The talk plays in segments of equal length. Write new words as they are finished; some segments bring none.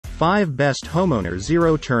5 Best Homeowner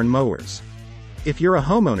Zero-Turn Mowers. If you're a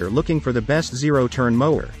homeowner looking for the best zero-turn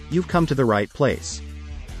mower, you've come to the right place.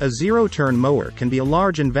 A zero-turn mower can be a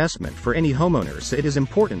large investment for any homeowner, so it is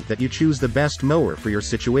important that you choose the best mower for your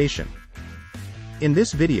situation. In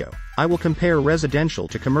this video, I will compare residential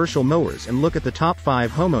to commercial mowers and look at the top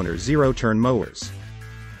 5 homeowner zero-turn mowers.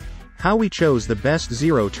 How we chose the best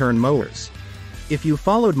zero-turn mowers. If you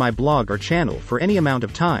followed my blog or channel for any amount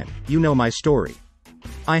of time, you know my story.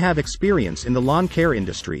 I have experience in the lawn care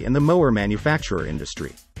industry and the mower manufacturer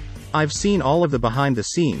industry. I've seen all of the behind the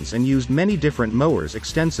scenes and used many different mowers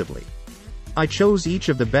extensively. I chose each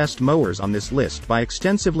of the best mowers on this list by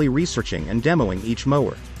extensively researching and demoing each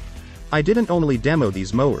mower. I didn't only demo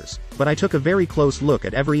these mowers, but I took a very close look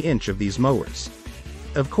at every inch of these mowers.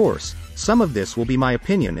 Of course, some of this will be my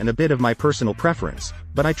opinion and a bit of my personal preference,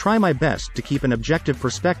 but I try my best to keep an objective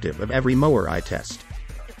perspective of every mower I test.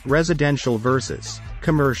 Residential versus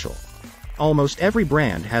commercial. Almost every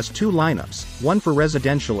brand has 2 lineups, one for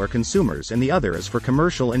residential or consumers and the other is for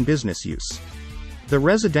commercial and business use. The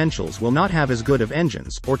residentials will not have as good of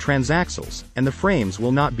engines or transaxles, and the frames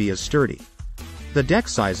will not be as sturdy. The deck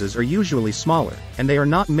sizes are usually smaller, and they are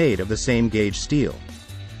not made of the same gauge steel.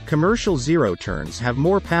 Commercial zero-turns have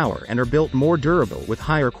more power and are built more durable with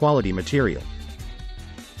higher quality material.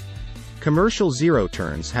 Commercial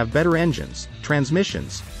zero-turns have better engines,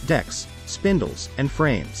 transmissions, decks, spindles, and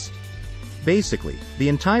frames. Basically, the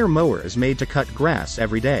entire mower is made to cut grass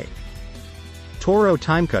every day. Toro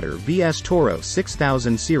Timecutter vs Toro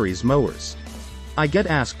 6000 series mowers. I get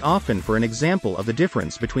asked often for an example of the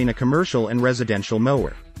difference between a commercial and residential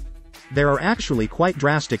mower. There are actually quite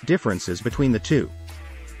drastic differences between the two.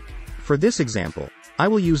 For this example, I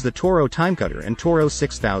will use the Toro Timecutter and Toro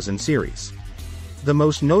 6000 series. The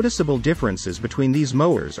most noticeable differences between these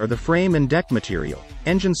mowers are the frame and deck material,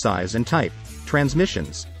 engine size and type,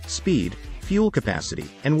 transmissions, speed, fuel capacity,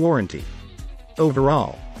 and warranty.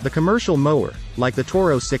 Overall, the commercial mower, like the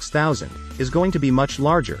Toro 6000, is going to be much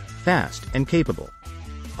larger, fast, and capable.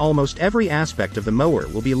 Almost every aspect of the mower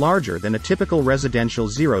will be larger than a typical residential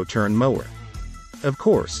zero-turn mower. Of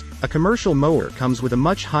course, a commercial mower comes with a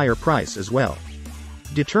much higher price as well.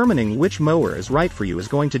 Determining which mower is right for you is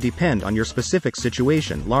going to depend on your specific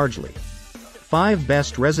situation largely. 5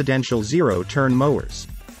 Best Residential Zero-Turn Mowers.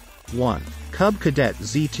 1. Cub Cadet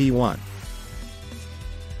ZT1.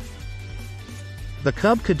 The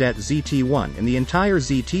Cub Cadet ZT1 and the entire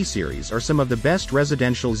ZT series are some of the best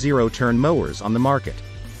residential zero-turn mowers on the market.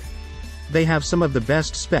 They have some of the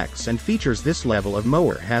best specs and features this level of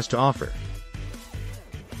mower has to offer.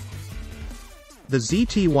 The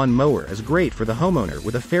ZT1 mower is great for the homeowner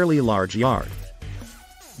with a fairly large yard.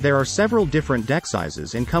 There are several different deck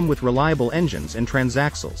sizes and come with reliable engines and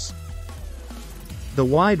transaxles. The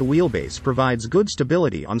wide wheelbase provides good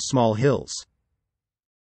stability on small hills.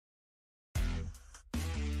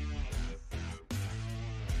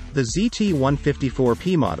 The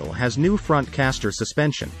ZT154P model has new front caster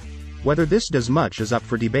suspension. Whether this does much is up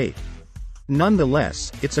for debate.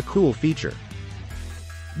 Nonetheless, it's a cool feature.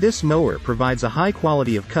 This mower provides a high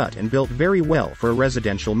quality of cut and built very well for a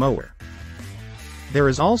residential mower. There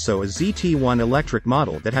is also a ZT1 electric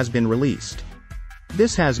model that has been released.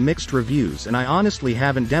 This has mixed reviews and I honestly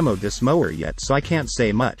haven't demoed this mower yet, so I can't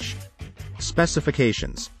say much.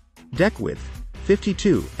 Specifications. Deck width,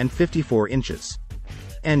 52 and 54 inches.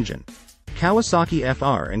 Engine. Kawasaki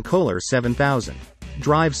FR and Kohler 7000.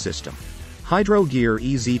 Drive system. Hydro Gear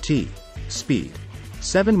EZT. Speed.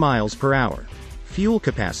 7 miles per hour. Fuel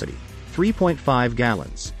capacity, 3.5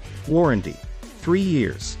 gallons. Warranty, 3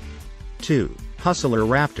 years. 2. Hustler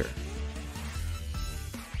Raptor.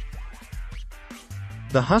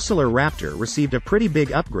 The Hustler Raptor received a pretty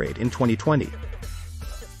big upgrade in 2020.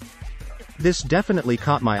 This definitely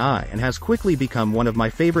caught my eye and has quickly become one of my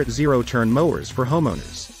favorite zero-turn mowers for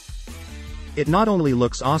homeowners. It not only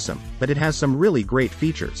looks awesome, but it has some really great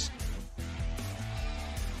features.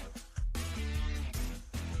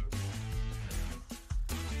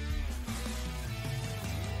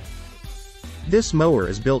 This mower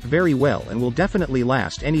is built very well and will definitely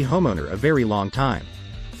last any homeowner a very long time.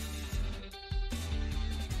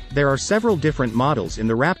 There are several different models in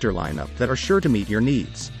the Raptor lineup that are sure to meet your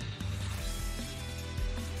needs.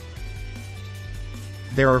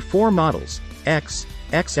 There are 4 models, X,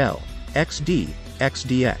 XL, XD,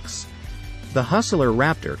 XDX. The Hustler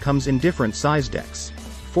Raptor comes in different size decks,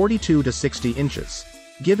 42 to 60 inches,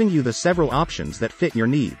 giving you the several options that fit your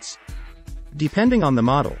needs. Depending on the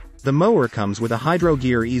model, the mower comes with a Hydro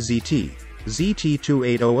Gear EZT,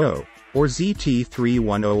 ZT2800, or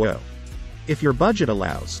ZT3100. If your budget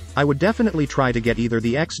allows, I would definitely try to get either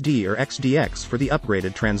the XD or XDX for the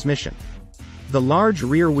upgraded transmission. The large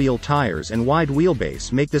rear wheel tires and wide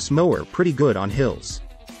wheelbase make this mower pretty good on hills.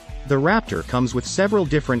 The Raptor comes with several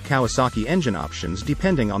different Kawasaki engine options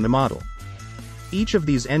depending on the model. Each of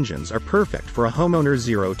these engines are perfect for a homeowner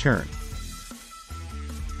zero-turn.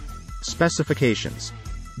 Specifications.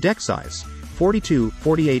 Deck size: 42,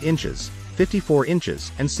 48 inches, 54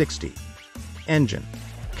 inches, and 60. Engine: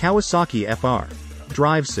 Kawasaki FR.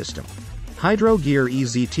 Drive system: Hydro Gear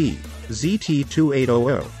EZT,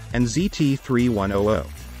 ZT2800, and ZT3100.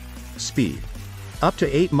 Speed: up to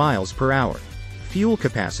 8 miles per hour. Fuel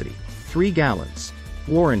capacity: 3 gallons.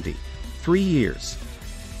 Warranty: 3 years.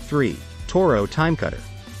 3. Toro Timecutter.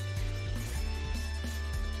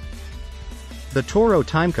 The Toro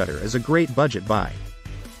Timecutter is a great budget buy.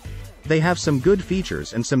 They have some good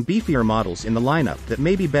features and some beefier models in the lineup that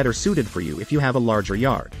may be better suited for you if you have a larger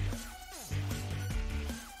yard.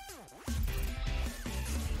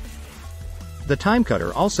 The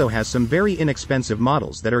Timecutter also has some very inexpensive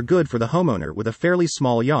models that are good for the homeowner with a fairly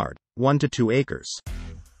small yard, 1 to 2 acres.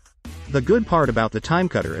 The good part about the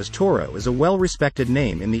Timecutter is Toro is a well-respected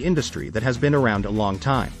name in the industry that has been around a long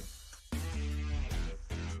time.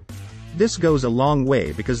 This goes a long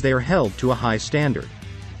way because they are held to a high standard.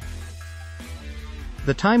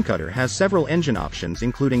 The Timecutter has several engine options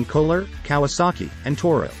including Kohler, Kawasaki, and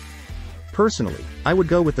Toro. Personally, I would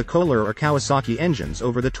go with the Kohler or Kawasaki engines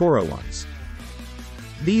over the Toro ones.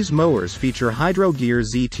 These mowers feature Hydro Gear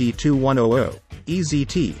ZT100,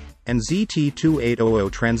 EZT, and ZT2800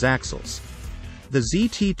 transaxles. The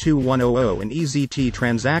ZT2100 and EZT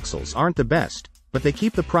transaxles aren't the best, but they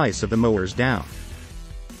keep the price of the mowers down.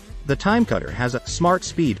 The Timecutter has a Smart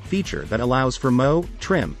Speed feature that allows for mow,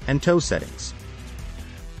 trim, and tow settings.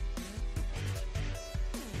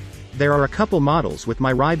 There are a couple models with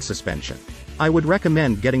my ride suspension. I would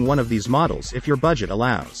recommend getting one of these models if your budget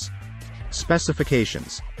allows.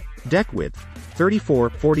 Specifications. Deck width: 34,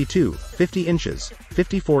 42, 50 inches,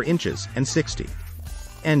 54 inches, and 60.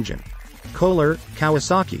 Engine: Kohler,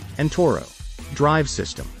 Kawasaki, and Toro. Drive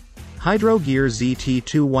system: Hydro Gear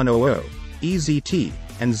ZT2100, EZT,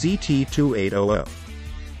 and ZT2800.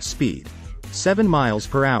 Speed: 7 miles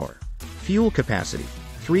per hour. Fuel capacity: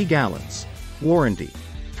 3 gallons. Warranty: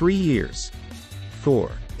 3 years. 4.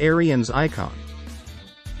 Ariens IKON.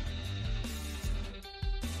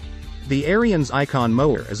 The Ariens IKON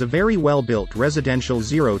mower is a very well-built residential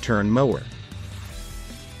zero-turn mower.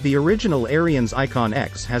 The original Ariens IKON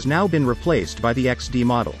X has now been replaced by the XD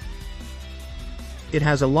model. It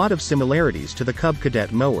has a lot of similarities to the Cub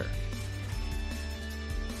Cadet mower.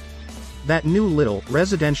 That new little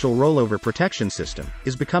residential rollover protection system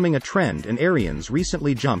is becoming a trend, and Ariens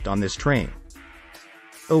recently jumped on this train.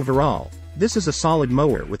 Overall, this is a solid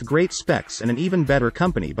mower with great specs and an even better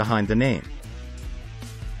company behind the name.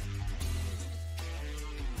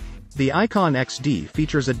 The IKON XD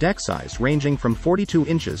features a deck size ranging from 42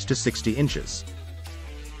 inches to 60 inches.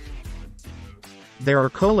 There are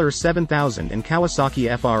Kohler 7000 and Kawasaki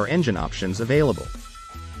FR engine options available.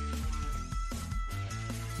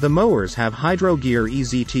 The mowers have Hydro Gear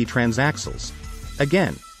EZT transaxles.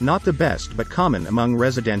 Again, not the best but common among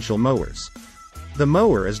residential mowers. The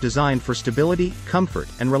mower is designed for stability, comfort,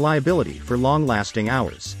 and reliability for long-lasting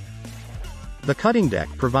hours. The cutting deck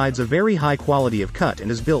provides a very high quality of cut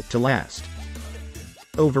and is built to last.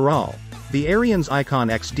 Overall, the Ariens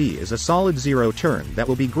IKON XD is a solid zero-turn that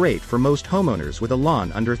will be great for most homeowners with a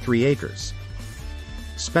lawn under 3 acres.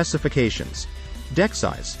 Specifications. Deck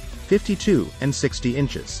size: 52 and 60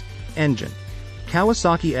 inches. Engine: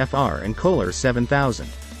 Kawasaki FR and Kohler 7000.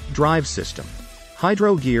 Drive system: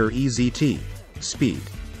 Hydro Gear EZT. Speed: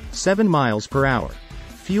 7 miles per hour.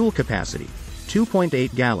 Fuel capacity: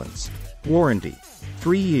 2.8 gallons. Warranty: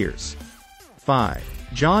 3 years. 5.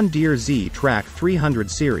 John Deere Z-Track 300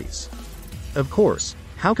 series. Of course,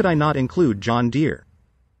 how could I not include John Deere?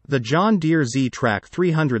 The John Deere Z-Track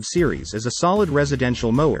 300 series is a solid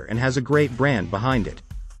residential mower and has a great brand behind it.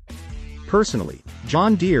 Personally,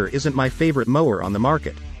 John Deere isn't my favorite mower on the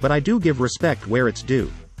market, but I do give respect where it's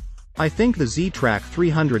due. I think the Z-Track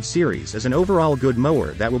 300 series is an overall good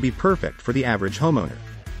mower that will be perfect for the average homeowner.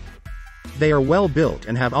 They are well built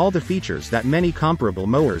and have all the features that many comparable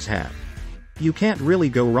mowers have. You can't really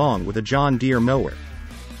go wrong with a John Deere mower.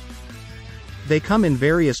 They come in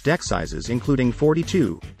various deck sizes including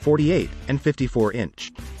 42, 48, and 54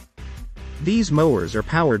 inch. These mowers are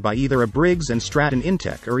powered by either a Briggs & Stratton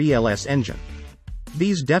Intech or ELS engine.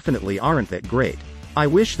 These definitely aren't that great. I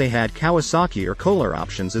wish they had Kawasaki or Kohler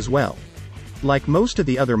options as well. Like most of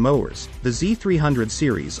the other mowers, the Z300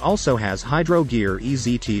 series also has Hydro Gear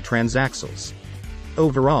EZT transaxles.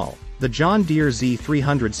 Overall, the John Deere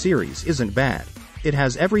Z300 series isn't bad. It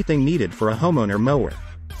has everything needed for a homeowner mower.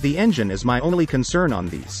 The engine is my only concern on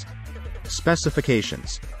these.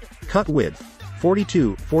 Specifications. Cut width,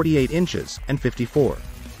 42, 48 inches, and 54.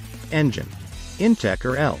 Engine. Intech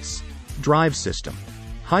or else. Drive system.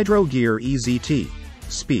 Hydro Gear EZT.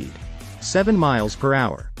 Speed. 7 miles per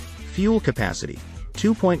hour. Fuel capacity,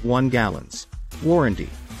 2.1 gallons. Warranty,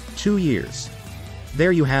 2 years.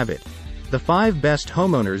 There you have it. The 5 best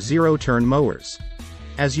homeowner zero-turn mowers.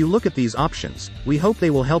 As you look at these options, we hope they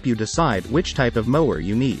will help you decide which type of mower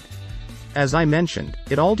you need. As I mentioned,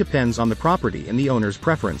 it all depends on the property and the owner's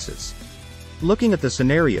preferences. Looking at the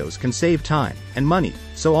scenarios can save time and money,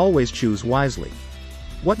 so always choose wisely.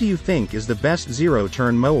 What do you think is the best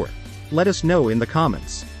zero-turn mower? Let us know in the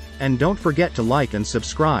comments. And don't forget to like and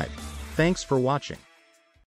subscribe. Thanks for watching.